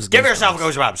it. loves Give Goosebumps. yourself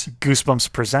Goosebumps.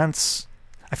 Goosebumps Presents.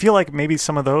 I feel like maybe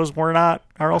some of those were not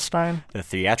R.L. Stein. The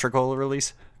theatrical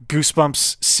release?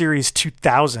 Goosebumps Series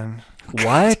 2000.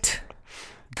 What?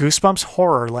 Goosebumps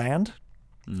Horrorland.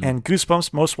 And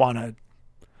Goosebumps Most Wanted.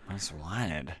 Most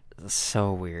Wanted.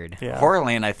 So weird. Yeah.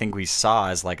 Horrorland, I think we saw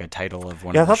as like a title of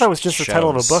one Yeah, I of the thought that was just the title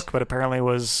of a shows. book, but apparently it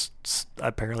was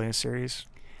apparently a series.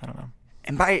 I don't know.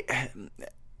 And by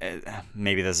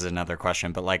maybe this is another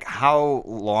question, but like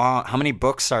how many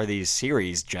books are these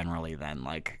series generally then?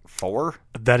 Like 4?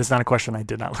 That is not a question. I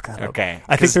did not look that up. Okay,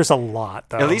 I think 'cause there's a lot,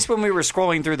 though. At least when we were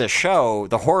scrolling through the show,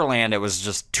 the Horrorland, it was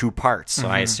just 2 parts. So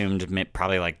I assumed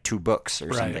probably like 2 books or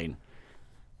Right. something.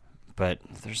 But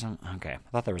there's okay. I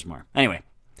thought there was more. Anyway.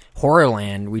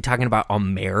 Horrorland. We talking about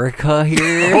America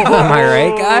here? Am I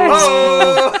right,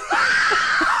 guys?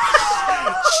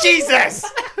 Jesus!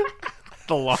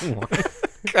 The long one.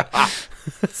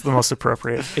 it's the most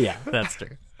appropriate. Yeah, that's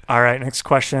true. All right, next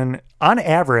question. On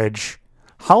average,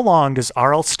 how long does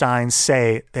R.L. Stein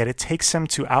say that it takes him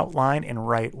to outline and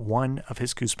write one of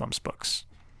his Goosebumps books?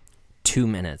 2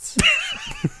 minutes.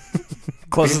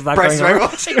 Closest not Price going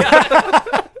is over.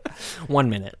 Right rules. 1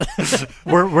 minute.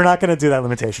 We're not going to do that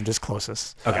limitation, just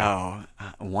closest. Okay. Oh,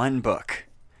 1 book.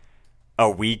 A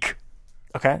week.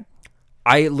 Okay?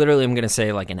 I literally am going to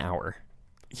say like an hour.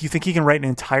 You think he can write an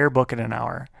entire book in an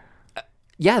hour?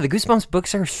 Yeah, the Goosebumps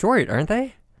books are short, aren't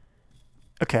they?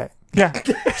 Okay. Yeah,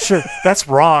 sure. That's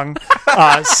wrong.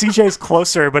 CJ's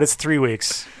closer, but it's 3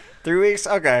 weeks. 3 weeks?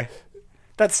 Okay.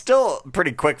 That's still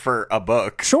pretty quick for a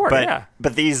book. Sure, but, yeah.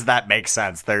 But that makes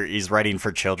sense. He's writing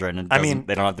for children. And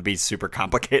they don't have to be super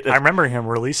complicated. I remember him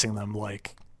releasing them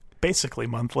like basically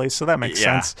monthly, so that makes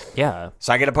Yeah. sense. Yeah.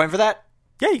 So I get a point for that?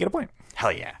 Yeah, you get a point.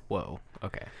 Hell yeah. Whoa.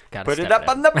 Okay. Gotta Put it step up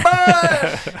on the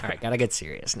board. All right. Gotta get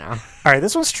serious now. All right,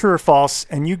 this one's true or false,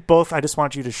 and you both, I just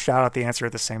want you to shout out the answer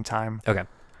at the same time. Okay.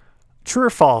 True or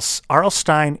false, R.L.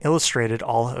 Stine illustrated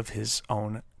all of his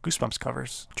own Goosebumps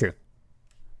covers. True.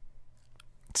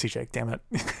 CJ, damn it.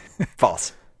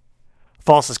 False.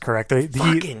 False is correct.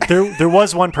 There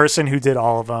was one person who did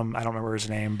all of them. I don't remember his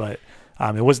name, but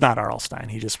it was not R.L. Stine.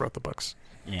 He just wrote the books.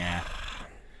 Yeah.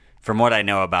 From what I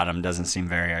know about him, doesn't seem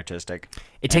very artistic.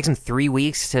 It takes him 3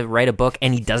 weeks to write a book,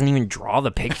 and he doesn't even draw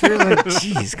the pictures. Like,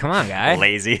 jeez, come on, guy.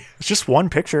 Lazy. It's just one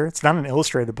picture. It's not an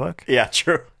illustrated book. Yeah,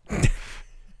 true.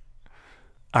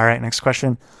 All right, next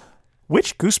question.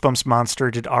 Which Goosebumps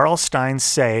monster did R.L. Stine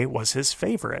say was his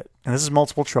favorite? And this is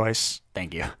multiple choice.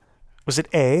 Thank you. Was it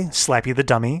A, Slappy the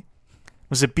Dummy?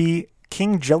 Was it B,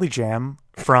 King Jelly Jam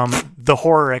from The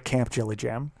Horror at Camp Jelly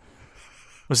Jam?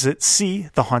 Was it C,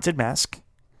 The Haunted Mask,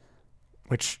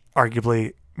 which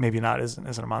arguably maybe not isn't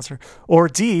a monster? Or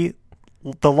D,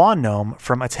 the Lawn Gnome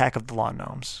from Attack of the Lawn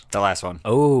Gnomes? The last one.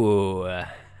 Oh.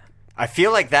 I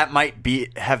feel like that might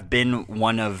have been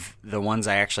one of the ones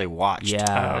I actually watched.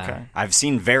 Yeah. Oh, okay. I've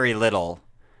seen very little,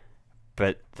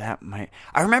 but that might...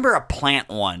 I remember a plant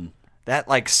one that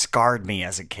like scarred me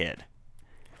as a kid.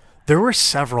 There were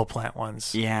several plant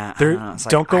ones. Yeah. I There, don't know, it's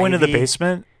like Don't Go Into the Ivy.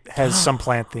 Basement has some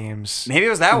plant themes. Maybe it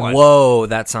was that one. Whoa,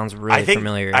 that sounds really I think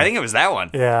familiar. it was that one.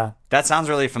 Yeah, That sounds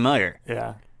really familiar.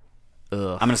 yeah. Ugh.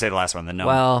 I'm going to say the last one, the gnome.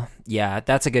 Well, yeah,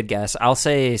 that's a good guess. I'll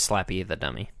say Slappy the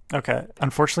Dummy. Okay.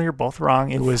 Unfortunately, you're both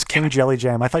wrong. It was King Jelly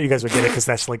Jam. I thought you guys would get it because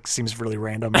that's like seems really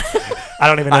random. I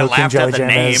don't even know I who King laughed Jelly at the Jam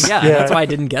name. is. Yeah, that's why I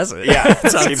didn't guess it. Yeah,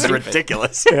 it Sounds seems stupid.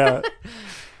 ridiculous. Yeah.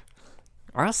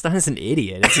 R.L. Stine is an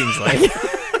idiot, it seems like.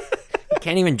 He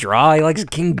can't even draw. He likes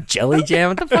King Jelly Jam.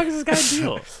 What the fuck is this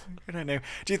guy do?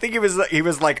 Do you think he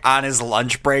was like on his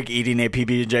lunch break eating a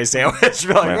PB&J sandwich?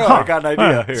 Like, oh, Huh. I got an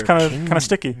idea It's here. kind of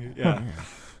sticky. Yeah.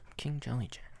 King Jelly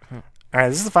Jam. All right,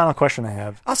 this is the final question I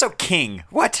have. Also, king.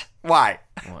 What? Why?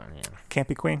 Well, yeah. Can't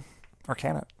be queen, or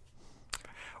can it?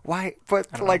 Why?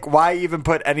 But like, why even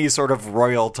put any sort of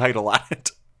royal title on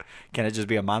it? Can it just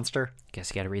be a monster? Guess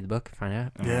you got to read the book, find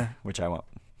out. Yeah. Which I won't.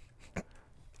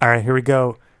 All right, here we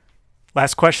go.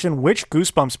 Last question. Which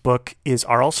Goosebumps book is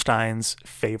R.L. Stine's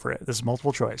favorite? This is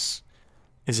multiple choice.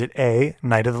 Is it A,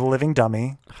 Night of the Living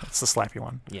Dummy? That's the slappy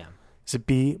one. Yeah. Is it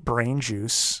B, Brain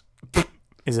Juice?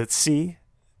 Is it C,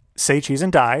 Say Cheese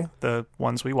and Die, the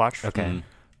ones we watched? Okay.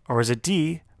 Or is it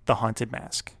D, The Haunted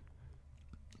Mask?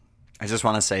 I just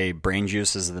want to say Brain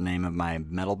Juice is the name of my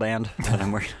metal band that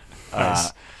I'm working.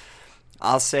 Nice.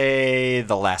 I'll say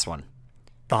the last one.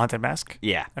 The Haunted Mask?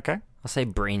 Yeah. Okay. I'll say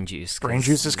Brain Juice. 'cause Brain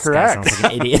Juice is this guy correct. Sounds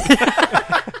like an idiot.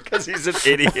 Because he's an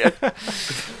idiot.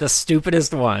 The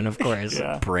stupidest one, of course.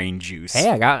 Yeah. Brain Juice. Hey,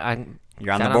 You're on got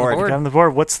the board. Got on the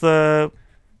board. What's the...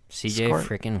 CJ Score.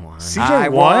 freaking won. CJ I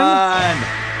won?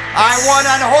 I won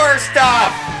on horror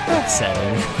stuff.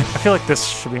 Upsetting. I feel like this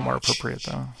should be more appropriate,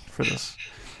 though, for this.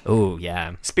 Oh,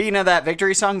 yeah. Speaking of that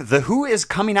victory song, The Who is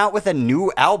coming out with a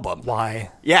new album.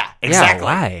 Why? Yeah, exactly.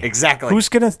 why? Exactly. Who's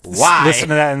going to Why? listen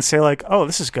to that and say, like, oh,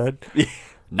 this is good?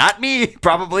 Not me,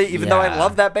 probably, even though I Yeah.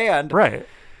 love that band. Right.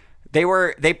 They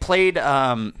played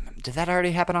did that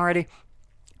already happen already?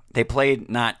 They played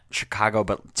not Chicago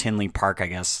but Tinley Park, I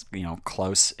guess,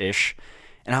 close-ish.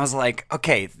 And I was like,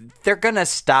 okay, they're going to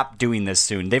stop doing this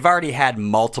soon. They've already had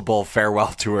multiple farewell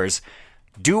tours.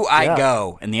 Do I Yeah.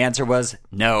 go? And the answer was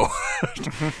no.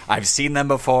 I've seen them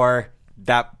before.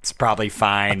 That's probably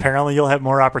fine. Apparently, you'll have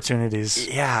more opportunities.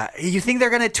 Yeah. You think they're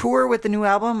going to tour with the new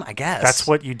album? I guess. That's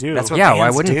what you do. That's what Yeah, bands why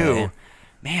wouldn't do. they?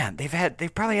 Man,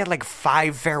 they've probably had like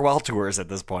 5 farewell tours at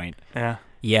this point. Yeah.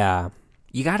 Yeah.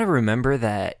 You got to remember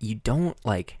that you don't,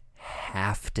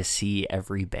 have to see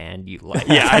every band you like.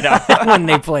 Yeah, I know. when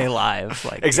they play live.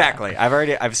 Exactly.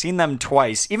 I've seen them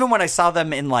twice. Even when I saw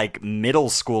them in like middle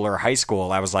school or high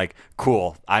school, I was like,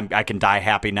 cool. I can die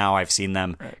happy now. I've seen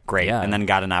them. Great. Yeah. And then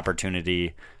got an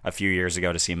opportunity a few years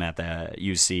ago to see them at the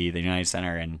UC, the United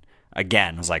Center, and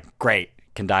again was like, great.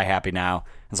 Can die happy now.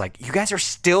 I was like, you guys are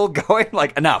still going?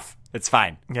 Like, enough. It's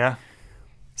fine. Yeah.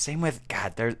 Same with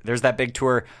God. There's that big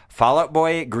tour. Fall Out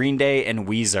Boy, Green Day, and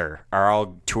Weezer are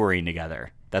all touring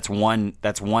together. That's one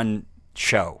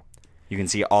show. You can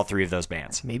see all 3 of those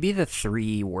bands. Maybe the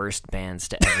 3 worst bands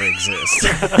to ever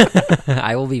exist.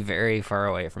 I will be very far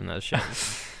away from those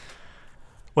shows.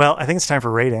 Well, I think it's time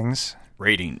for ratings.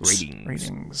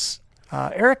 Ratings.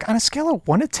 Eric, on a scale of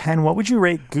 1 to 10, what would you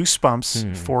rate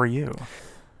Goosebumps for you?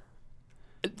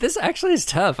 This actually is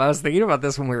tough. I was thinking about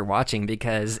this when we were watching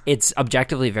because it's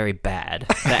objectively very bad.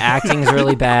 The acting's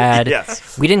really bad.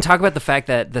 Yes. We didn't talk about the fact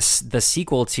that the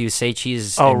sequel to Say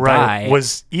Cheese and Die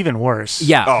was even worse.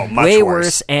 Yeah, Oh, much way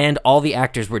worse. and all the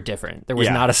actors were different. There was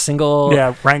Yeah. not a single...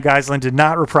 Yeah, Ryan Gosling did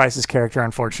not reprise his character,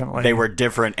 unfortunately. They were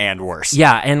different and worse.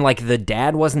 Yeah, and like the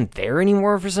dad wasn't there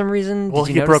anymore for some reason. Well,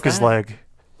 Did he you broke notice his that? leg.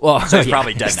 Well, So he's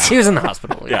probably dead now. He was in the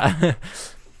hospital. Yeah.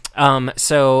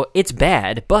 So it's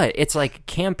bad, but it's like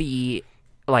campy,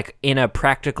 like in a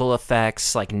practical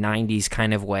effects, like 90s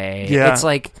kind of way. Yeah. It's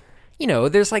like, you know,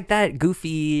 there's like that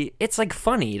goofy, it's like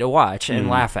funny to watch and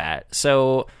laugh at.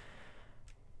 So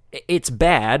it's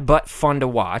bad, but fun to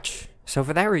watch. So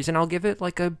for that reason, I'll give it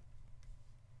like a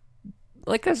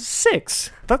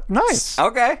 6. That's nice.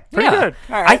 Okay. Pretty good.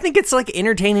 All right. I think it's like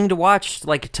entertaining to watch,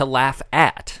 like to laugh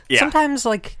at. Yeah. Sometimes,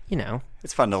 like, you know,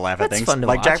 It's fun to laugh at That's things. fun to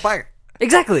like watch. Jack Black.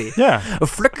 exactly. Yeah. Thank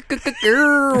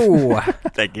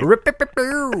you.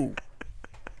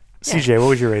 CJ, what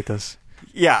would you rate this?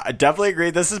 Yeah, I definitely agree.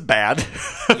 This is bad.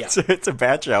 It's a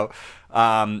bad show.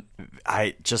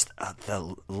 I just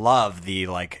love the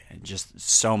like just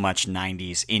so much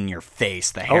 '90s in your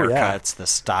face. The Oh, yeah. haircuts, the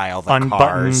style, the Unbuttoned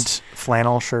cars.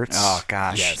 flannel shirts. Oh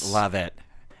gosh, Yes. love it.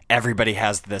 Everybody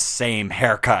has the same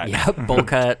haircut. Yep, bowl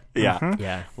cut. Yeah,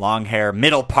 Yeah. long hair,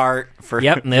 middle part for.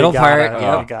 Yep, middle You part. gotta,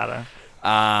 Yep. you gotta.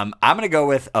 I'm gonna go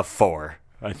with a 4.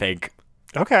 I think.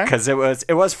 Okay. Because it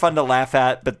was fun to laugh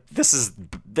at, but that's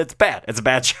bad. It's a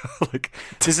bad show. Like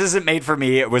this isn't made for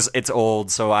me. It's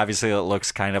old, so obviously it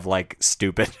looks kind of like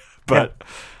stupid. But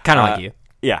Kind of like you.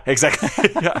 yeah, exactly.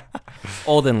 Yeah.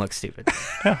 Old and look stupid.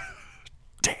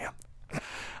 Damn.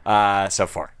 So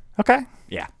 4. Okay.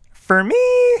 Yeah. For me,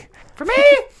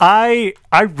 I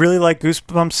really like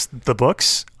Goosebumps the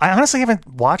books. I honestly haven't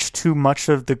watched too much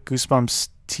of the Goosebumps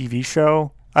TV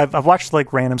show. I've watched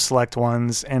like random select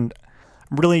ones, and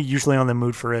I'm really usually on the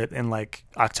mood for it in like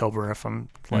October if I'm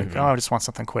like, oh, I just want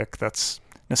something quick that's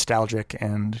nostalgic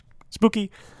and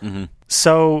spooky.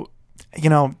 So, you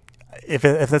know, if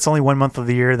that's only 1 month of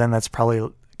the year, then that's probably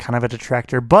kind of a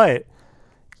detractor. But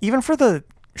even for the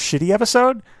shitty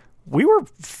episode, we were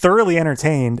thoroughly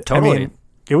entertained. Totally. I mean,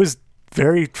 it was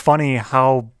very funny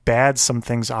how bad some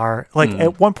things are. Like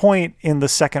at one point in the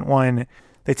second one,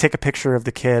 they take a picture of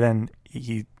the kid and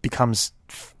he becomes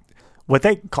what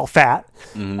they call fat.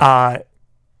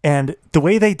 And the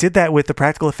way they did that with the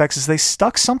practical effects is they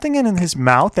stuck something in his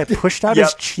mouth that pushed out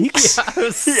his cheeks. It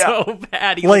was so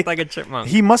bad. He Like, looked like a chipmunk.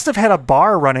 He must have had a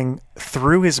bar running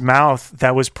through his mouth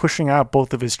that was pushing out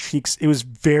both of his cheeks. It was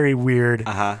very weird.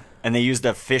 And they used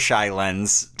a fisheye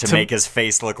lens to make his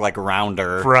face look like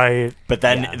rounder. Right. But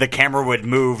then the camera would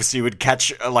move, so you would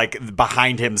catch like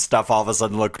behind him stuff all of a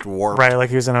sudden looked warped. Right.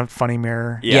 Like he was in a funny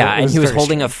mirror. Yeah, it and he was very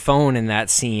holding a phone in that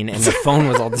scene, and the phone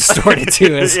was all distorted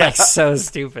too. It was like so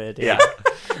stupid. Yeah.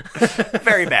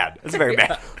 Very bad. It's very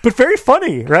bad. But very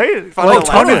funny, right? Fun Like to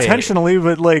laugh at. unintentionally,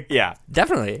 but like Yeah.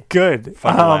 Definitely. good.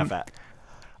 Fun to laugh at.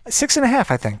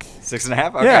 6.5, I think.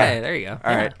 6.5? Okay. Yeah. Hey, there you go.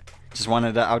 All right. Just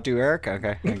wanted to outdo Eric.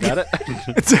 Okay. I got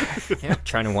it. Yeah,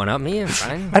 trying to one up me. I'm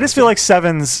fine. I just feel like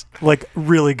 7's like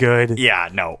really good. Yeah,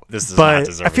 no. This does not But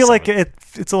deserve I feel a like 7.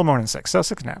 it's a little more than 6. So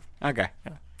 6.5. Okay.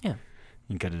 Yeah.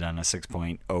 You could have done a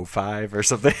 6.05 or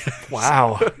something.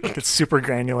 Wow. It's super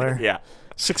granular. Yeah.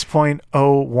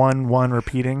 6.011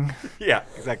 repeating. Yeah,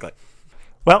 exactly.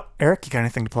 Well, Eric, you got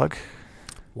anything to plug?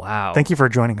 Wow. Thank you for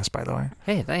joining us, by the way.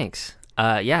 Hey, thanks.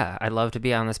 Yeah, I'd love to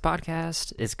be on this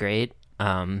podcast. It's great.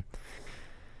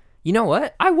 You know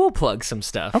what? I will plug some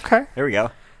stuff. Okay. There we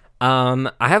go.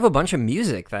 I have a bunch of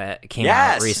music that came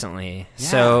Yes! out recently.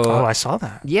 So Oh, I saw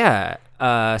that. yeah.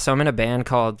 So I'm in a band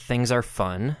called Things Are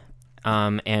Fun.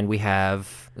 And we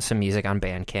have some music on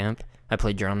Bandcamp. I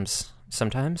play drums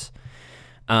sometimes.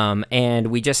 And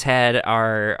we just had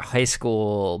our high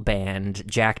school band,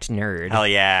 Jacked Nerd, Hell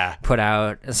yeah. put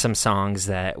out some songs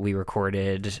that we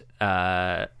recorded.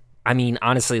 I mean,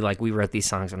 honestly, like we wrote these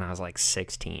songs when I was like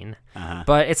 16.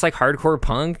 But it's like hardcore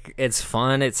punk. It's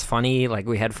fun. It's funny. Like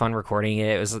we had fun recording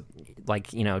it. It was like,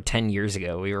 10 years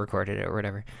ago we recorded it or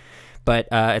whatever. But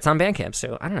it's on Bandcamp,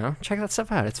 so I don't know. Check that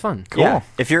stuff out. It's fun. Cool. Yeah.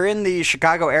 If you're in the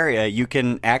Chicago area, you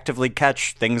can actively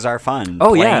catch Things Are Fun.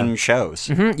 Oh, yeah. playing shows.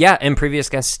 Yeah, and previous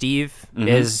guest Steve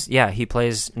he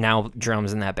plays now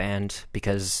drums in that band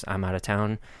because I'm out of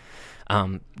town,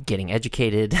 getting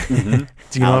educated. Do you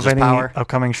know Knowledge of is any power.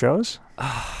 upcoming shows?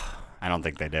 I don't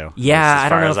think they do. Yeah, As I don't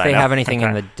far know as if they know. have anything in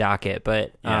Okay. the docket,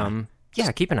 but Yeah.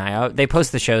 Yeah, keep an eye out. They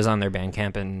post the shows on their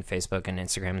Bandcamp and Facebook and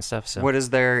Instagram and stuff. So What is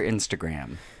their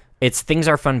Instagram? it's Things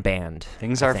Are Fun Band.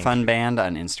 Things I Are think. Fun Band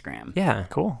on Instagram. Yeah.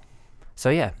 Cool. So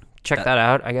yeah, check that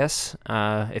out. I guess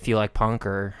if you like punk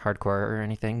or hardcore or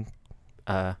anything.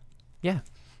 Yeah.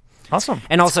 Awesome.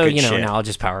 And also, good you know, shit.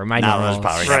 Knowledge Power. My Knowledge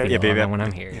knowledge Power, yeah. yeah, Yeah, when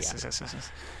I'm here. Yes, Yeah. yes, yes,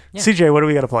 yes. Yeah. CJ, what do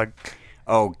we got to plug?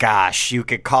 Oh, gosh. You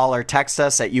could call or text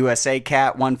us at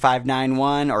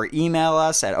USACat1591 or email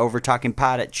us at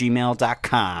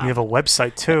overtalkingpod@gmail.com. We have a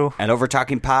website too. At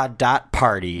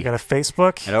overtalkingpod.party. We got a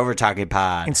Facebook, At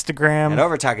overtalkingpod. Instagram, At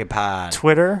overtalkingpod.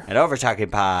 Twitter. At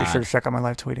overtalkingpod. Be sure to check out my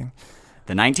live tweeting.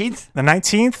 The 19th? The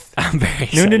 19th, I'm very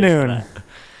noon to excited for noon. that.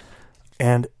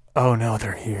 And oh no,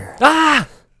 they're here. Ah!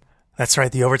 That's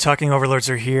right. The Overtalking Overlords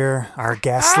are here. Our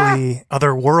ghastly,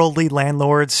 otherworldly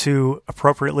landlords who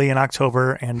appropriately in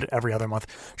October and every other month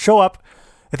show up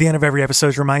at the end of every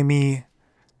episode to remind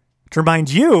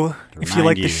you, if you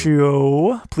like the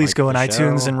show, please Like go on the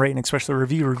iTunes show. and rate and especially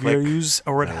reviews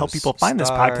or to help those people find this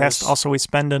stars. podcast. Also, we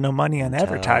spend no money on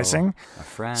advertising. A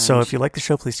friend. So if you like the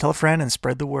show, please tell a friend and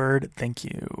spread the word. Thank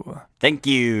you. Thank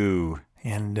you.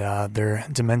 And their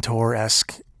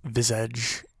Dementor-esque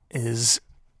visage is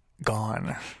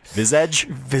gone. Visage?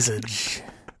 Visage.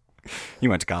 You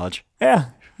went to college. Yeah,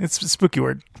 it's a spooky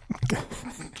word.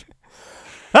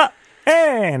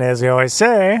 And as they always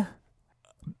say,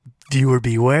 viewer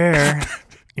beware.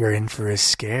 You're in for a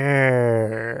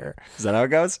scare. Is that how it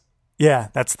goes? Yeah,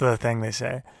 that's the thing they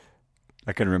say.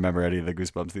 I couldn't remember any of the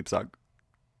Goosebumps theme song.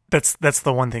 That's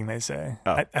the one thing they say.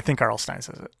 Oh. I think Arl Stein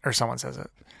says it, or someone says it.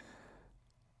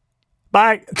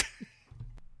 Bye.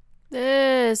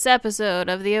 This episode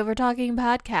of the Overtalking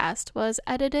Podcast was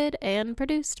edited and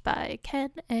produced by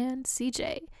Ken and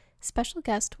CJ. Special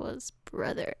guest was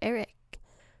Brother Eric.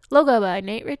 Logo by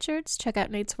Nate Richards. Check out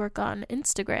Nate's work on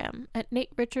Instagram at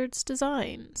Nate Richards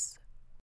Designs.